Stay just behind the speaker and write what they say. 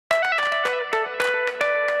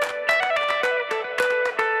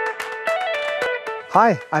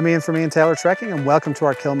Hi, I'm Ian from Ian Taylor Trekking and welcome to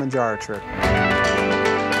our Kilimanjaro trip.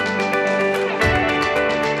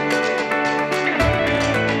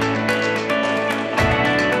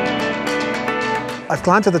 I've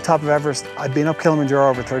climbed to the top of Everest. I've been up Kilimanjaro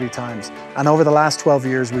over 30 times, and over the last 12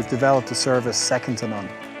 years we've developed a service second to none.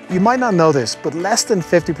 You might not know this, but less than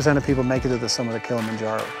 50% of people make it to the summit of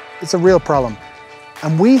Kilimanjaro. It's a real problem,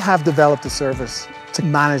 and we have developed a service to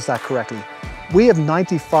manage that correctly. We have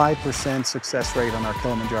 95% success rate on our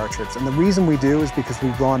Kilimanjaro trips, and the reason we do is because we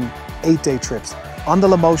run 8-day trips. On the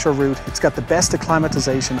Lemosho route, it's got the best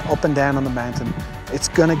acclimatization up and down on the mountain. It's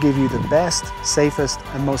gonna give you the best, safest,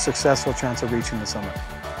 and most successful chance of reaching the summit.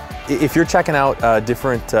 If you're checking out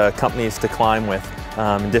different companies to climb with,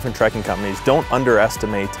 different trekking companies, don't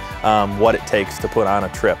underestimate what it takes to put on a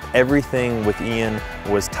trip. Everything with Ian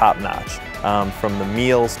was top-notch, from the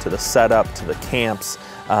meals to the setup to the camps,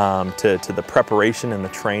 to the preparation and the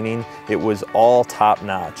training. It was all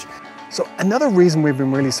top-notch. So another reason we've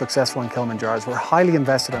been really successful in Kilimanjaro is we're highly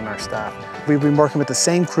invested in our staff. We've been working with the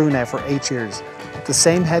same crew now for 8 years. The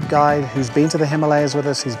same head guide who's been to the Himalayas with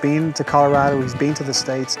us, he's been to Colorado, he's been to the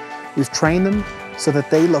States. We've trained them so that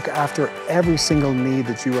they look after every single need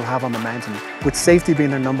that you will have on the mountain, with safety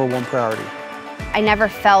being their #1 priority. I never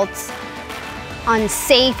felt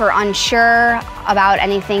unsafe or unsure about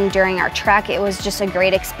anything during our trek. It was just a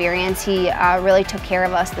great experience. He really took care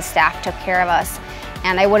of us, the staff took care of us,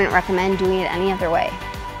 and I wouldn't recommend doing it any other way.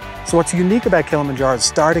 So what's unique about Kilimanjaro is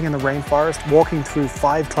starting in the rainforest, walking through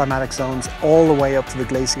 5 climatic zones all the way up to the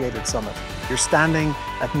glaciated summit. You're standing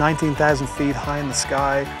at 19,000 feet high in the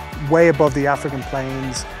sky, way above the African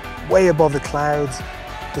plains, way above the clouds.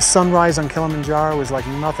 The sunrise on Kilimanjaro is like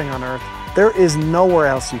nothing on earth. There is nowhere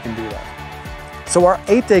else you can do that. So our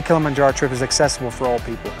 8-day Kilimanjaro trip is accessible for all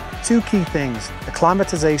people. 2 key things,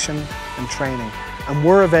 acclimatization and training. And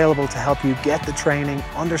we're available to help you get the training,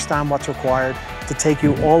 understand what's required, to take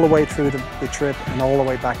you all the way through the trip and all the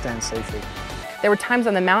way back down safely. There were times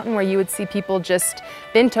on the mountain where you would see people just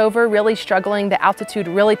bent over, really struggling, the altitude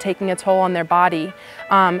really taking a toll on their body.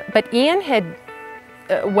 But Ian had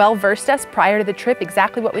well versed us prior to the trip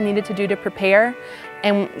exactly what we needed to do to prepare,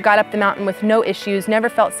 and got up the mountain with no issues, never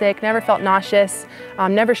felt sick, never felt nauseous,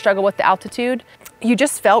 never struggled with the altitude. You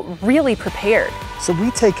just felt really prepared. So we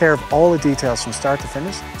take care of all the details from start to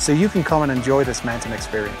finish, so you can come and enjoy this mountain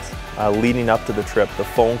experience. Leading up to the trip, the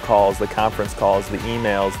phone calls, the conference calls, the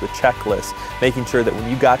emails, the checklists, making sure that when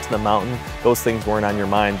you got to the mountain, those things weren't on your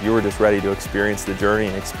mind. You were just ready to experience the journey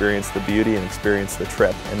and experience the beauty and experience the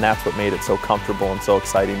trip. And that's what made it so comfortable and so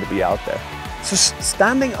exciting to be out there. So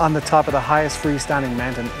standing on the top of the highest freestanding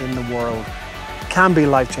mountain in the world can be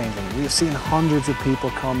life-changing. We have seen hundreds of people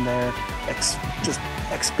come there, just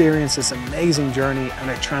experience this amazing journey, and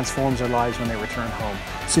it transforms their lives when they return home.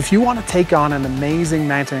 So if you want to take on an amazing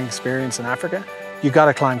mountain experience in Africa, you got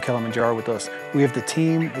to climb Kilimanjaro with us. We have the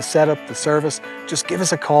team, the setup, the service. Just give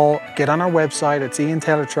us a call, get on our website, it's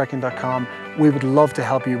iantaylortrekking.com. We would love to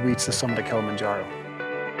help you reach the summit of Kilimanjaro.